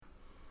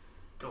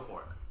Go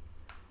for it.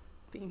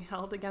 Being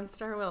held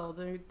against our will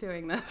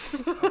doing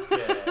this.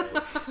 Okay.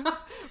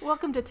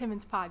 Welcome to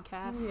Timmons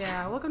Podcast.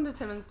 Yeah, welcome to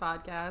Timmons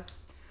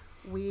Podcast.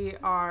 We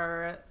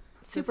are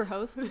Super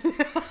hosts.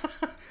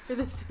 We're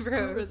the super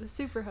hosts. We're the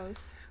super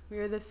hosts. We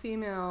are the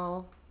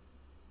female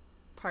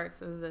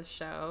parts of this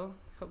show.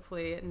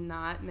 Hopefully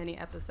not many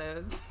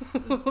episodes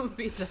will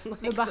be done like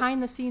The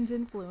behind the scenes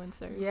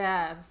influencers.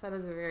 Yes, that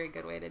is a very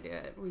good way to do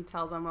it. We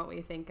tell them what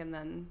we think and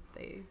then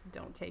they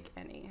don't take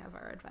any of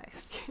our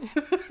advice.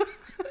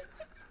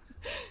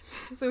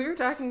 So we were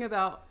talking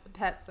about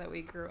pets that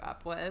we grew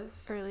up with.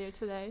 Earlier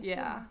today.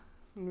 Yeah.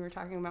 And we were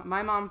talking about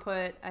my mom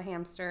put a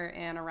hamster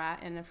and a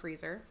rat in a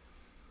freezer.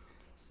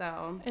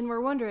 So. And we're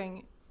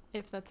wondering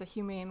if that's a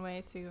humane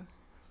way to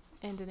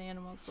end an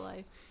animal's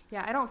life.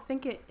 Yeah, I don't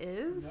think it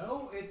is.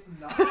 No, it's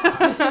not.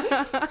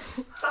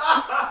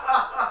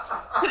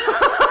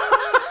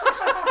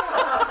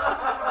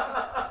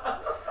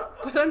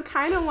 But I'm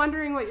kind of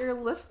wondering what your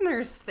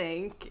listeners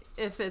think,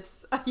 if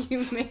it's a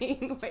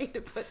humane way to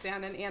put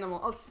down an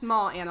animal, a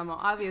small animal.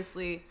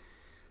 Obviously,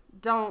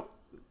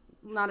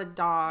 not a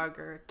dog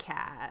or a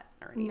cat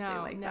or anything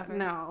like never. that.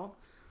 No.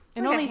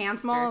 And like a only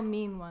hamster. small,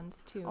 mean ones,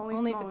 too.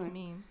 Only if small it's one.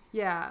 mean.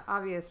 Yeah,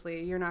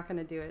 obviously, you're not going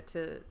to do it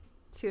to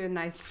a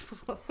nice,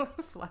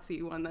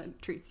 fluffy one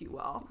that treats you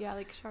well. Yeah,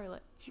 like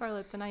Charlotte.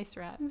 Charlotte the nice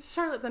rat.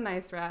 Charlotte the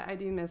nice rat. I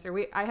do miss her.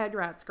 I had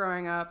rats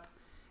growing up,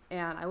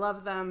 and I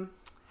loved them.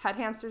 Had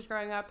hamsters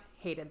growing up,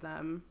 hated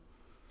them.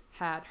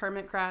 Had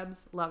hermit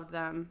crabs, loved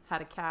them.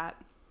 Had a cat.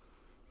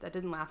 That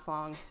didn't last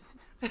long.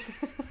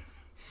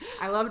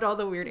 I loved all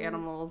the weird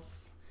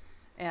animals,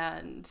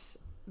 and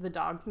the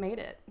dogs made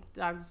it.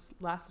 Dogs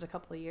lasted a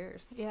couple of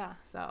years. Yeah.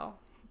 So.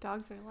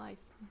 Dogs are life.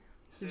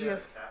 Did you have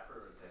a cat for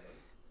a day?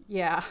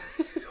 Yeah.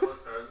 That what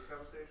started this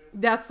conversation?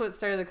 That's what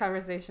started the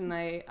conversation.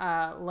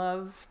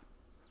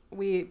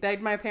 We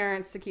begged my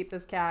parents to keep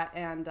this cat,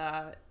 and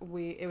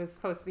it was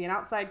supposed to be an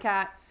outside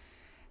cat,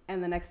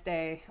 and the next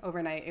day,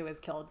 overnight, it was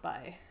killed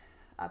by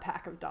a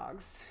pack of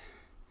dogs.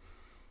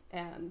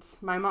 And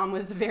my mom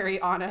was very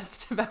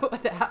honest about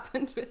what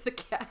happened with the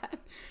cat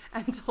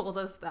and told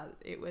us that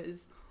it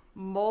was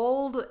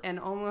mold and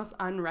almost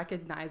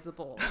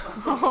unrecognizable.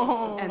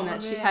 And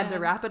that she had to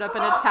wrap it up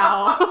in a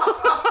towel.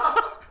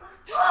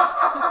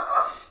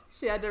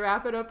 She had to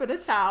wrap it up in a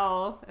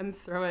towel and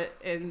throw it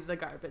in the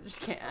garbage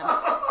can.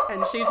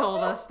 And she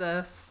told us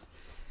this.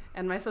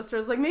 And my sister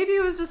was like, maybe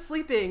it was just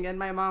sleeping. And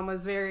my mom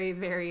was very,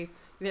 very,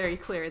 very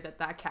clear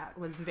that cat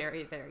was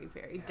very, very,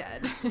 very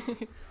dead.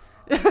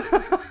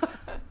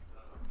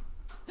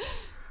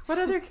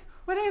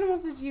 What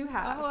animals did you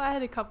have? Oh, I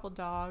had a couple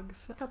dogs.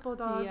 A couple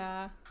dogs?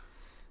 Yeah.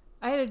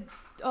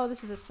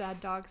 This is a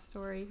sad dog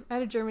story. I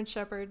had a German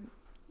Shepherd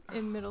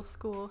in middle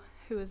school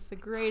who was the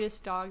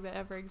greatest dog that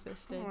ever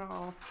existed.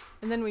 Oh.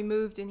 And then we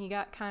moved and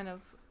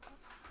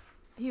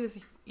he was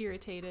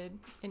irritated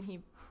and he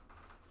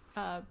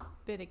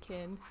bit a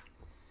kid.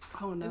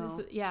 Oh no.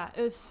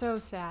 It was so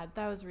sad.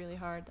 That was really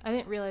hard. I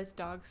didn't realize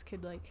dogs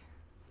could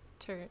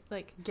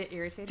get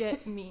irritated,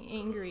 get me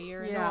angry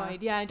or Yeah.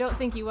 annoyed. Yeah, I don't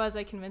think he was.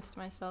 I convinced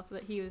myself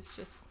that he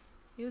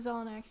was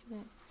all an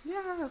accident.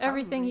 Yeah.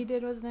 Everything probably. he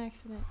did was an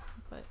accident.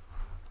 But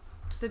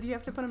Did you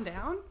have to put him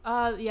down?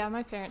 yeah,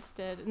 my parents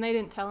did, and they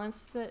didn't tell us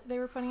that they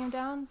were putting him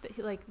down. That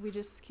we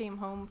just came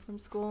home from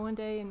school one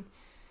day and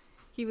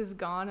he was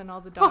gone, and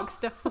all the dog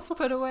stuff was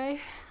put away.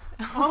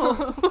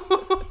 Oh.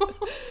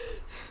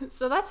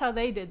 So that's how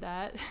they did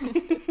that.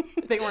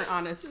 They weren't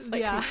honest.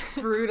 Yeah.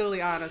 Brutally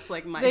honest,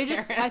 like my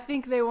parents. I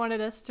think they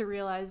wanted us to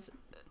realize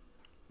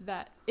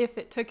that if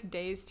it took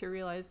days to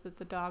realize that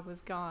the dog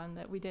was gone,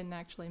 that we didn't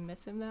actually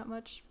miss him that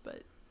much.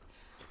 But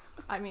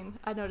I mean,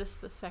 I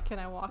noticed the second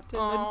I walked in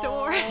the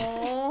door.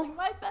 It's like,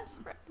 my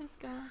best friend is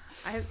gone.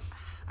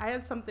 I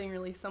had something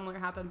really similar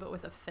happen, but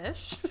with a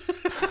fish.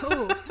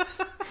 Oh.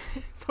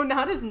 So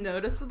not as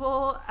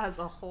noticeable as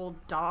a whole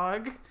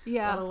dog,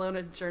 Yeah. let alone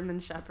a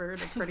German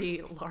Shepherd, a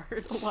pretty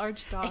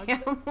large dog.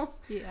 animal.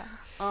 Yeah.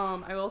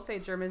 I will say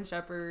German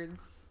Shepherds,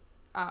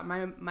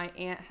 my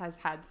aunt has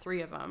had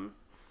 3 of them,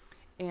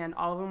 and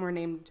all of them were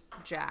named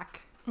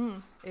Jack.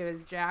 Mm. It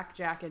was Jack,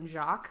 and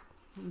Jacques.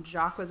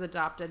 Jacques was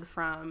adopted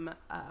from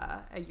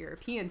a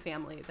European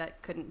family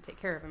that couldn't take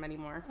care of him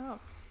anymore. Oh.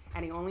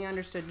 And he only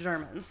understood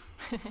German,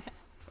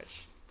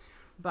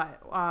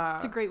 but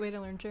It's a great way to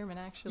learn German,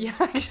 actually. yeah,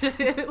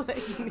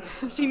 actually,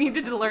 she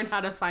needed to learn how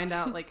to find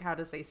out how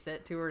to say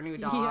sit to her new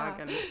dog, Yeah.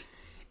 and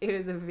it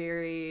was a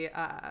very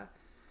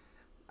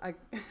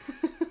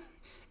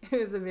it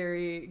was a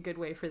very good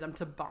way for them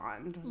to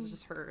bond. It was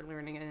just her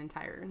learning an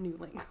entire new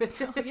language.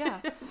 Oh,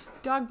 yeah.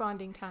 Dog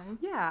bonding time.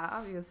 Yeah,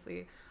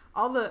 obviously.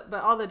 All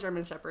the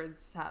German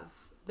Shepherds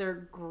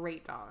they're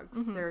great dogs.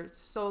 Mm-hmm. They're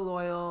so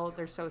loyal,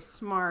 they're so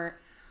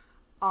smart.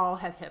 All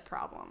have hip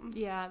problems.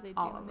 Yeah, they do.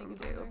 All when of they them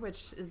get do, older.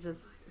 which is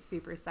just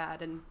super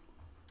sad. And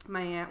my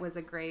aunt was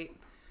a great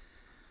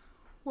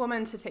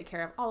woman to take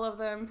care of all of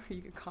them.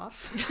 You can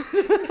cough.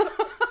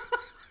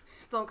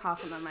 Don't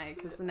cough in the mic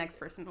because the next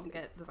person will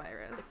get the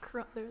virus.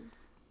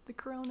 The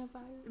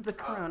coronavirus. The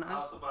corona.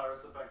 How's the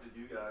virus affected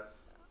you guys?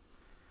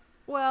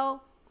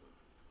 Well,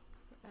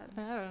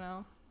 bad. I don't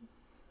know.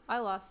 I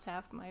lost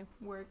half my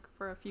work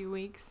for a few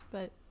weeks,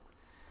 but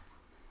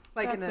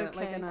Like that's in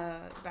okay. a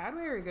bad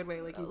way or a good way?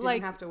 Like you didn't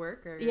Like, have to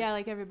work, or yeah,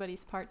 like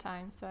everybody's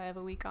part-time, so I have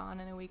a week on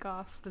and a week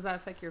off. does that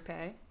affect your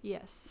pay?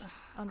 Yes,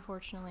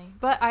 unfortunately.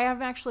 But I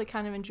am actually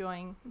kind of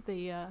enjoying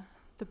the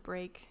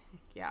break.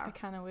 Yeah. I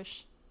kind of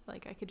wish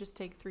like I could just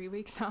take 3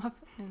 weeks off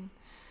and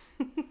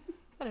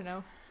I don't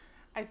know.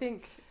 I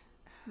think.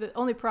 The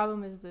only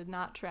problem is the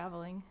not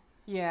traveling.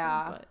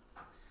 Yeah. But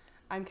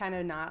I'm kind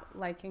of not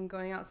liking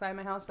going outside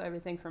my house, so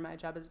everything for my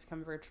job has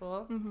become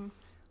virtual.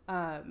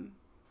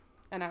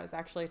 And I was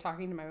actually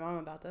talking to my mom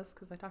about this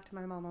because I talk to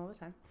my mom all the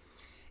time.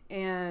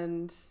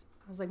 And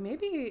I was like,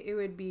 maybe it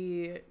would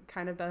be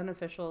kind of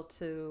beneficial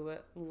to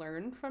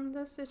learn from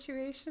this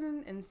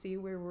situation and see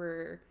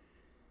where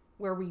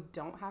we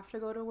don't have to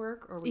go to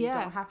work or we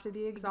don't have to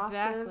be exhausted.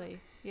 Exactly.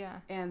 Yeah.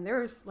 And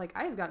there's like,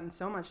 I've gotten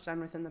so much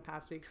done within the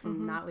past week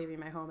from not leaving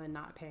my home and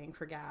not paying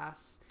for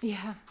gas.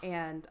 Yeah.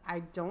 And I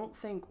don't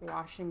think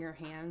washing your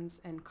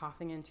hands and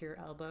coughing into your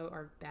elbow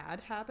are bad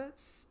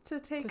habits to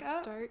take To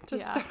up. start. To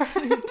yeah.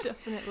 start.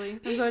 Definitely.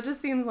 And so it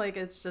just seems like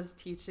it's just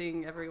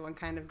teaching everyone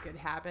kind of good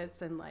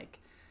habits and like,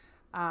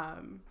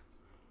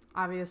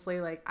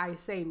 obviously like I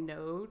say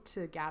no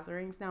to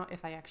gatherings now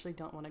if I actually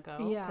don't want to go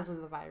because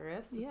of the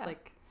virus. Yeah. It's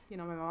like, you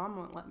know, my mom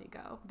won't let me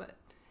go, but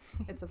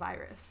it's a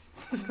virus.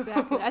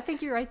 Exactly. I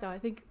think you're right though. I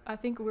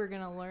think we're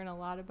going to learn a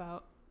lot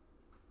about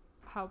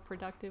how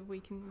productive we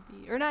can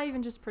be, or not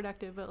even just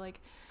productive, but like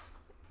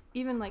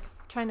even like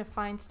trying to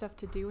find stuff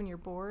to do when you're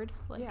bored.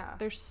 Like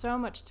there's so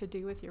much to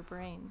do with your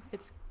brain.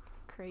 It's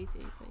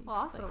crazy. Well,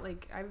 also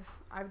like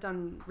I've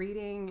done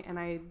reading and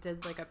I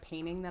did like a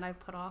painting that I've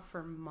put off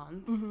for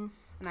months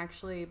and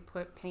actually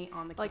put paint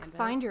on the like canvas.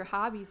 find your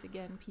hobbies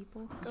again,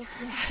 people. Go.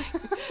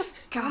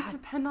 Don't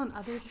depend on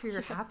others for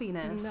your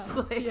happiness.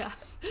 No. Like, Yeah.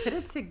 get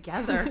it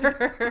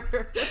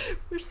together.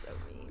 We're so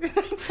mean.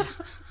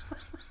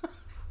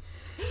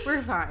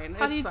 We're fine.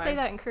 How do you It's say fine.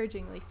 that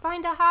encouraging?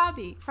 Find a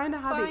hobby. Find a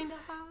hobby. Find a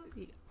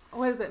hobby.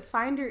 What is it?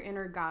 Find your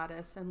inner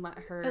goddess and let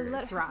her And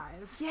let her-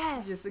 thrive.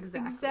 Yes. Just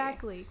exactly.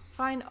 Exactly.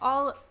 Find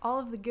all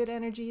of the good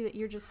energy that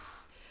you're just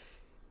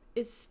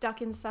is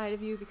stuck inside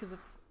of you because of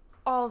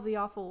all of the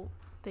awful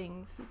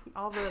things.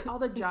 All the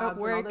at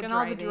jobs work and all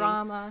the driving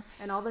drama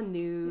and all the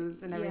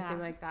news and everything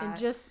like that. And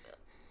just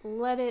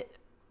let it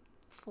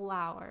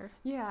flower.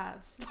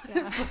 yes.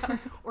 Yeah.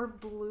 Or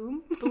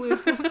bloom. Bloom.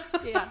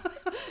 Yeah.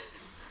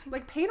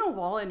 Like paint a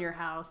wall in your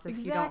house if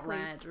you don't Exactly.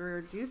 rent,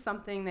 or do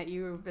something that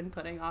you've been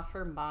putting off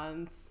for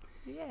months.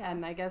 Yeah.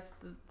 And I guess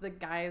the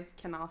guys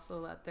can also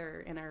let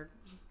their inner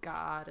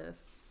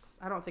goddess.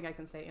 I don't think I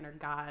can say inner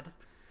god.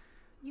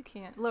 You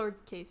can't.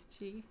 Lowercase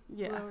g.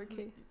 Yeah.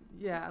 Lowercase.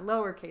 Yeah,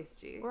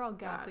 lowercase g. We're all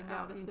gods and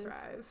out and goddesses.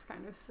 thrive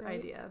kind of Right?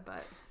 idea,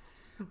 but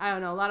I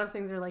don't know. A lot of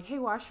things are like, hey,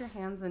 wash your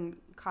hands and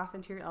cough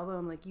into your elbow.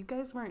 I'm like, you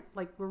guys weren't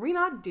like, were we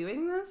not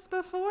doing this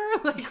before?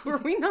 Like, were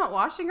we not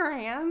washing our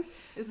hands?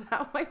 Is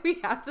that why we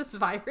have this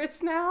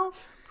virus now?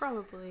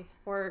 Probably.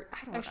 Or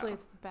I don't Actually, know.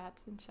 it's the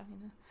bats in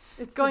China.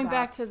 It's Going the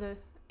back bats. to the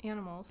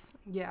animals.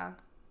 Yeah.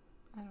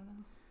 I don't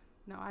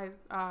know.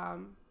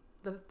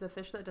 No, the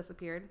fish that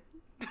disappeared.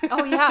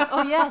 Oh yeah.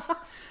 Oh yes.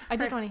 I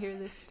did Right. want to hear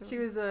this story. She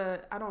was I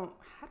don't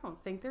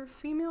think they're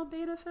female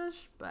beta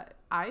fish, but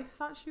I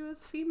thought she was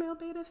female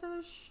beta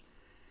fish.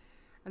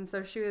 And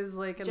so she was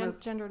like in this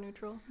gender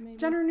neutral, maybe.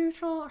 gender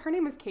neutral. Her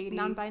name is Katie.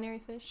 Non-binary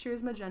fish. She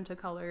was magenta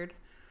colored,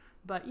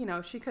 but you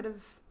know, she could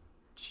have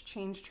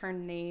changed her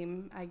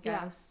name, I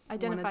Yeah, guess.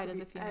 identified wanted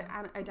to as be- a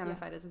female.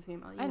 identified as a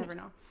female. You I never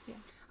understand.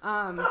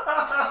 know. Yeah.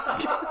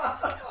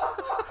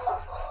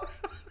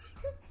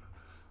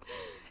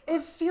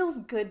 It feels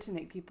good to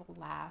make people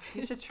laugh.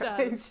 You should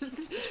try. does.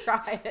 Just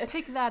try it.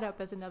 Pick that up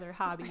as another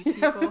hobby,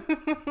 people.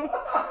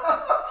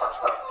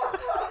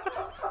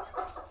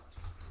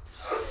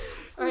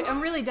 All right,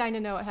 I'm really dying to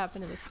know what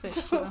happened to this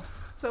fish. You know?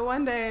 So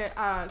one day,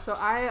 so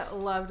I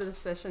loved this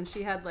fish, and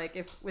she had like,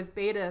 if with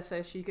beta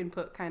fish, you can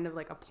put kind of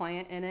like a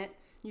plant in it.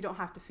 You don't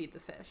have to feed the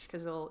fish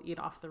because it'll eat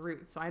off the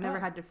roots. So I never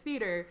had to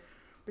feed her,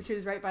 but she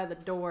was right by the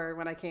door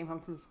when I came home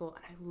from school,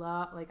 and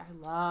I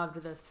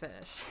loved this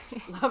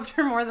fish. Loved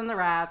her more than the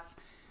rats,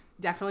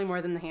 definitely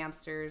more than the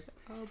hamsters.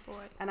 Oh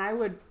boy. And I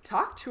would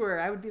talk to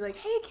her. I would be like,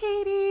 "Hey,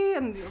 Katie,"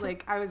 and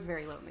like I was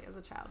very lonely as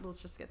a child.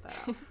 Let's just get that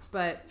out.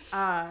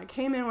 But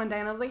came in one day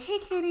and I was like, "Hey,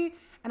 Katie,"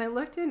 and I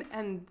looked in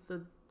and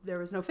there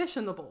was no fish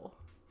in the bowl.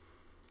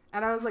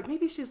 And I was like,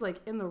 maybe she's like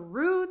in the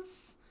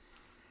roots.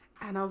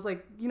 And I was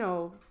like, you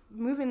know,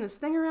 moving this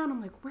thing around.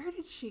 I'm like, where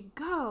did she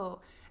go?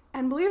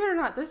 And believe it or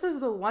not, this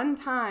is the one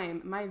time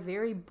my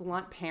very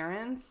blunt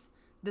parents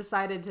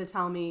decided to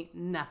tell me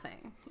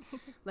nothing.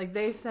 Like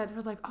they said,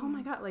 they're like, oh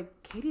my God,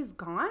 like Katie's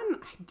gone.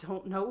 I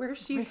don't know where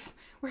she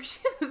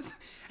is.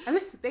 And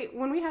then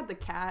when we had the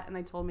cat and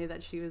they told me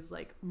that she was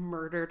like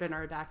murdered in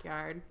our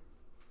backyard,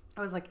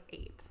 I was like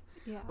 8.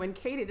 Yeah. When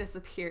Katie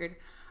disappeared,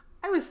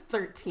 I was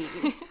 13.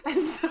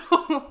 And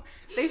so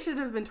they should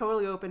have been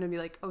totally open and be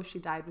like, oh, she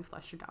died. We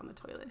flushed her down the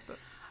toilet.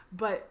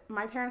 But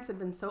my parents had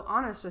been so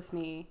honest with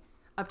me.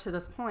 up to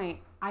this point,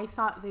 I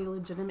thought they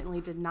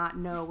legitimately did not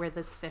know where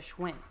this fish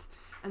went.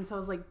 And so I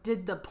was like,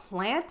 did the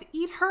plant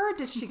eat her?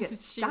 Did she get Did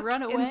she stuck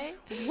run away?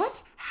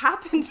 What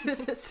happened to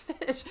this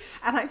fish?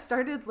 And I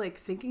started like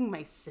thinking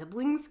my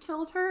siblings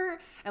killed her.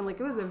 And like,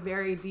 it was a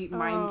very deep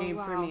mind game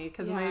for wow. me.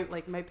 Because Yeah.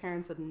 my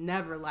parents had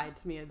never lied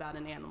to me about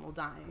an animal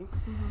dying.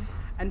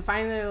 And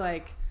finally,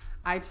 like,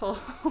 I told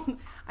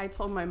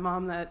my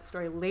mom that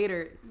story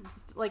later,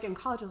 like in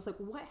college. I was like,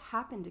 what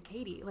happened to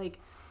Katie? Like,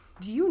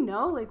 do you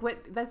know, like, what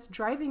that's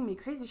driving me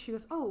crazy? She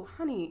goes, oh,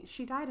 honey,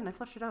 she died and I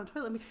flushed her down the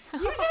toilet. I'm like, you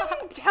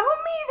didn't tell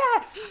me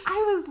that.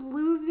 I was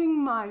losing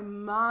my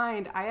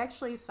mind. I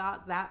actually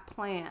thought that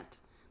plant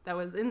that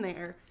was in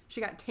there, she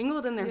got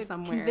tangled in there You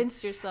somewhere.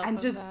 convinced yourself and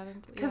of just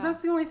that. because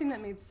that's the only thing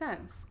that made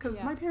sense. Because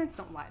Yeah. my parents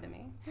don't lie to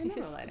me. They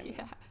never lie to me.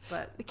 Yeah.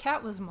 But The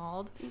cat was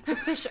mauled. The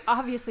fish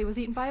obviously was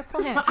eaten by a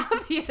plant.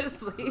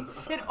 obviously,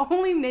 it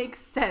only makes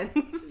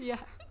sense. Yeah.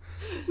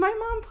 My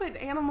mom put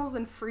animals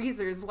in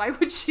freezers. Why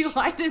would she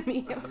lie to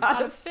me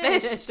about a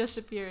fish?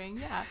 disappearing.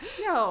 Yeah.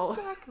 No.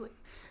 Exactly.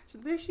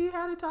 There she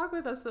had a talk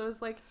with us. So it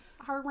was like,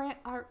 our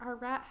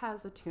rat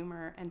has a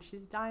tumor and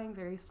she's dying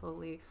very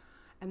slowly.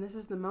 And this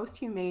is the most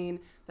humane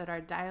that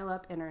our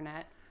dial-up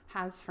internet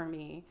has for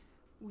me.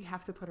 We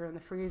have to put her in the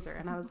freezer.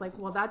 And I was like,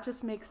 well, that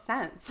just makes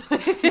sense.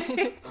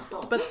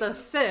 But the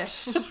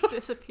fish,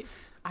 Disappear.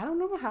 I don't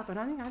know what happened.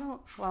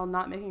 Well,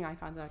 not making eye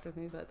contact with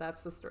me, but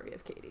that's the story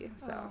of Katie.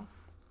 So, Oh,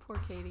 poor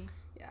Katie.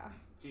 yeah.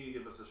 Can you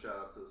give us a shout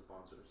out to the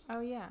sponsors? Oh,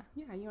 yeah.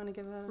 Yeah, you want to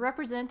give a...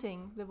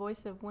 Representing the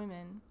voice of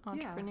women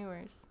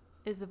entrepreneurs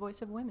is the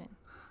voice of women.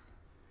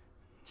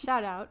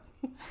 Shout out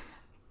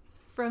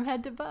from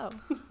head to bow.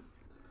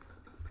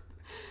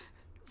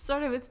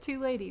 Started with two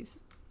ladies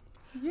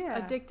Yeah.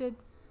 addicted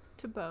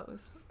to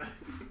bows.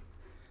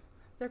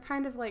 They're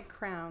kind of like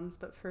crowns,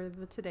 but for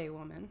the today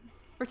woman.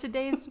 For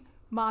today's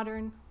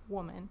modern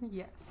woman.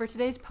 Yes. For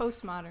today's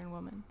postmodern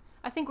woman.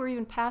 I think we're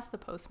even past the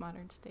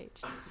postmodern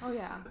stage. Oh,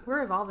 yeah.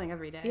 We're evolving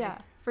every day. Yeah.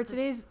 For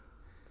today's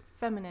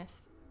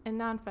feminist and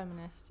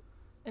non-feminist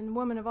and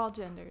women of all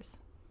genders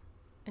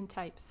and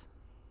types.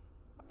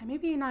 And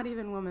maybe not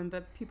even women,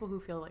 but people who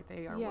feel like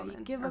they are Yeah, women.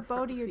 you give or a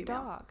bow to your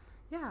female. dog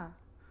Yeah.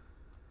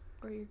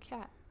 or your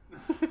cat.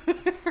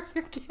 Or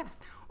your cat.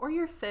 Or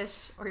your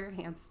fish, or your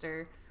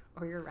hamster,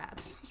 or your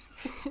rat.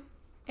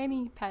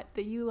 Any pet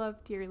that you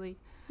love dearly.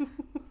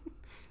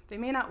 They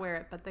may not wear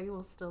it, but they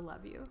will still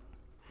love you.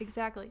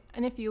 Exactly.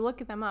 And if you look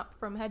them up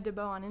from head to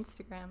bow on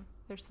Instagram,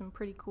 there's some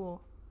pretty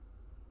cool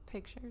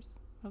pictures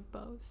of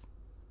bows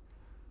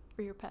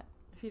for your pet.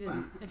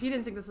 If you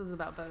didn't think this was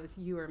about bows,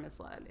 you were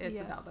misled. It's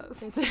Yes. about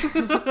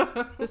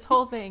bows. This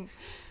whole thing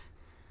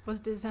was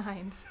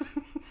designed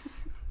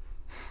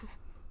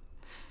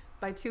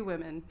By two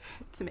women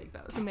to make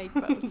bows. to make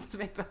bows. To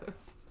make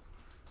bows.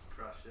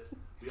 Crush it.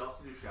 We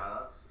also do shout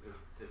outs.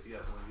 If you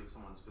guys want to give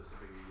someone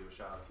specific, you give a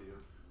shout out to.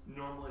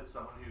 Normally it's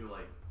someone who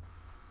like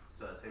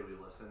says, hey, we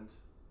listened,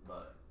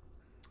 but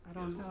I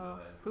don't know know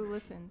that who information.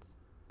 listens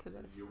to So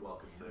this. you're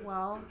welcome to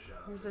Well, give a shout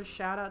out. here's a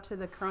shout out to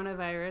the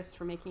coronavirus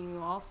for making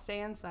you all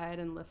stay inside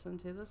and listen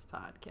to this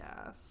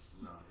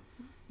podcast. Nice.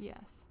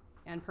 Yes.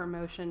 And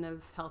promotion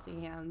of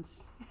healthy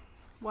hands.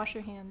 Wash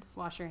your hands.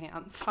 Wash your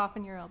hands. Cough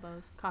in your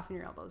elbows. Cough in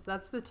your elbows.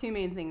 That's the two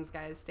main things,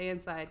 guys. Stay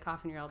inside,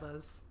 cough in your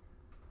elbows.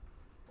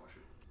 Wash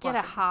it. Get a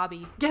Wash your-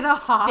 hobby. Get a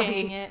hobby.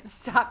 Dang it.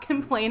 Stop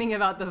complaining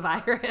about the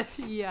virus.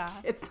 Yeah.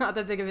 It's not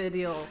that big of a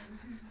deal.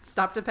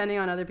 Stop depending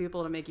on other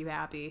people to make you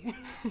happy.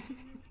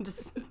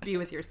 Just be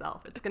with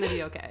yourself. It's going to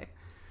be okay.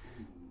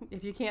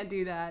 If you can't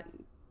do that,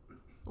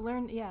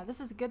 Learn. Yeah, this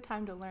is a good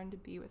time to learn to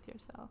be with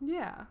yourself.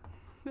 yeah.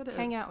 It is.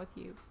 Hang out with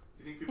you.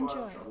 You think people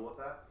Enjoy. have trouble with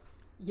that?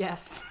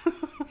 Yes.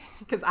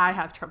 Because I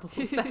have trouble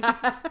with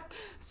that.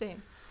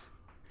 Same.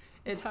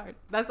 It's hard.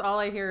 That's all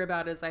I hear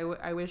about is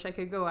I wish I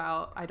could go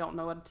out. I don't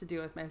know what to do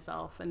with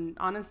myself. And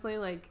honestly,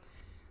 like,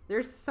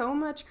 there's so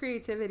much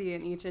creativity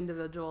in each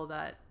individual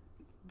that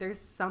there's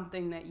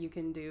something that you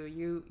can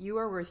do. You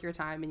are worth your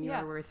time and you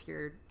Yeah. are worth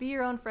your... Be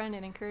your own friend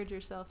and encourage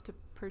yourself to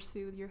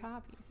pursue your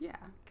hobbies. Yeah,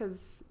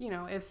 because,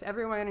 if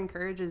everyone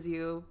encourages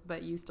you,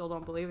 but you still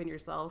don't believe in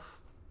yourself,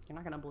 you're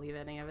not going to believe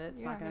any of it.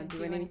 It's You're not going to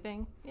do anything.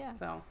 anything. Yeah.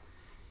 So,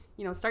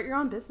 start your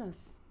own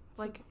business.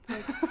 Like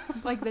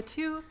like the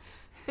two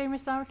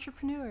famous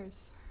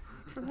entrepreneurs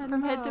From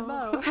from head to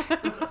bow.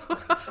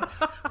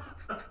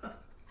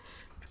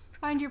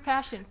 Find your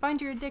passion. Find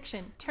your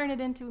addiction. Turn it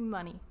into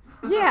money.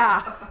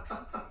 Yeah.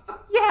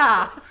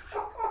 Yeah.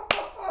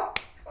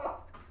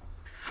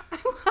 I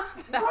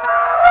love that.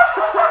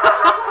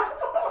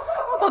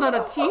 I'll put on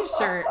a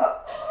t-shirt.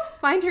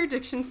 Find your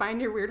addiction, find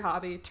your weird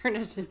hobby, turn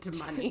it into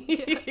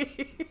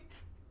money.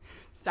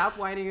 Stop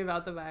whining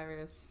about the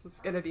virus.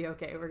 It's going to be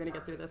okay. We're going to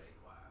get through this.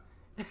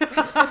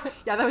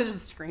 Yeah, that was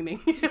just screaming.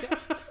 I'm pretty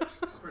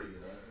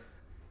good at it.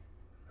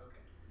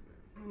 Okay.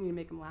 I need to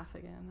make him laugh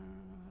again. I don't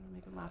know how to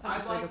make him laugh. I'd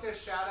It's like to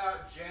shout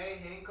out Jay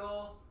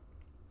Hinkle,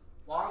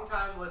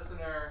 longtime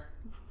listener.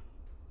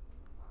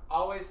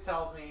 Always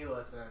tells me he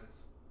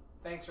listens.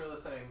 Thanks for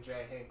listening,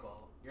 Jay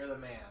Hinkle. You're the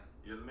man.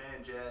 You're the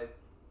man, Jay.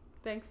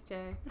 Thanks,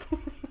 Jay.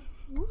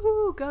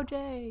 Woohoo! Go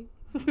Jay!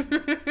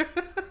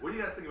 What do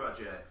you guys think about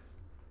Jay?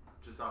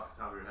 Just off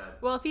the top of your head.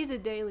 Well, if he's a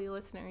daily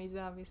listener, he's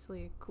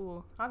obviously a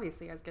cool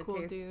Obviously, he has good cool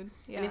taste. dude.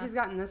 Yeah. And if he's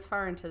gotten this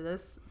far into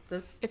this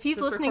if he's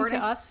this listening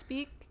recording, to us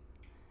speak,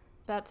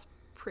 that's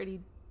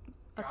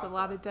a God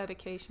lot bless of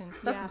dedication.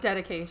 that's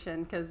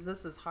dedication, because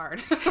this is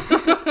hard.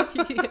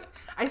 Yeah.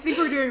 I think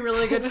we're doing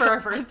really good for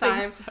our first I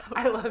time. think so.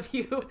 I love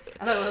you,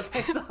 and I love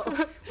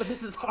myself, but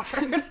this is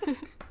hard.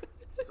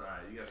 It's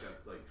alright. You guys have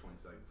like 20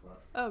 seconds left.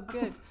 Oh,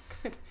 good.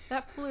 Good.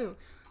 That flew.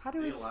 How do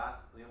we? Any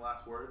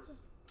last words?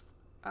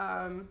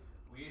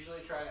 We usually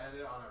try to end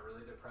it on a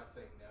really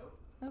depressing note.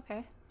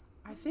 Okay.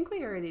 I think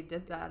we already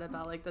did that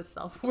about like the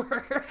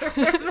self-worth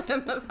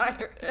and the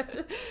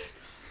virus.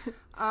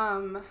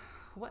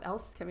 What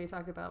else can we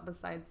talk about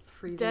besides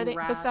freezing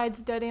rats? Besides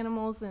dead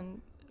animals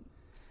and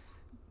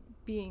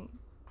being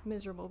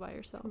miserable by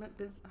yourself.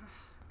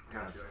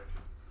 Gotcha.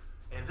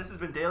 And this has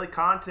been Daily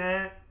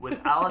Content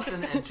with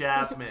Allison and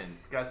Jasmine.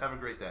 You guys have a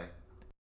great day.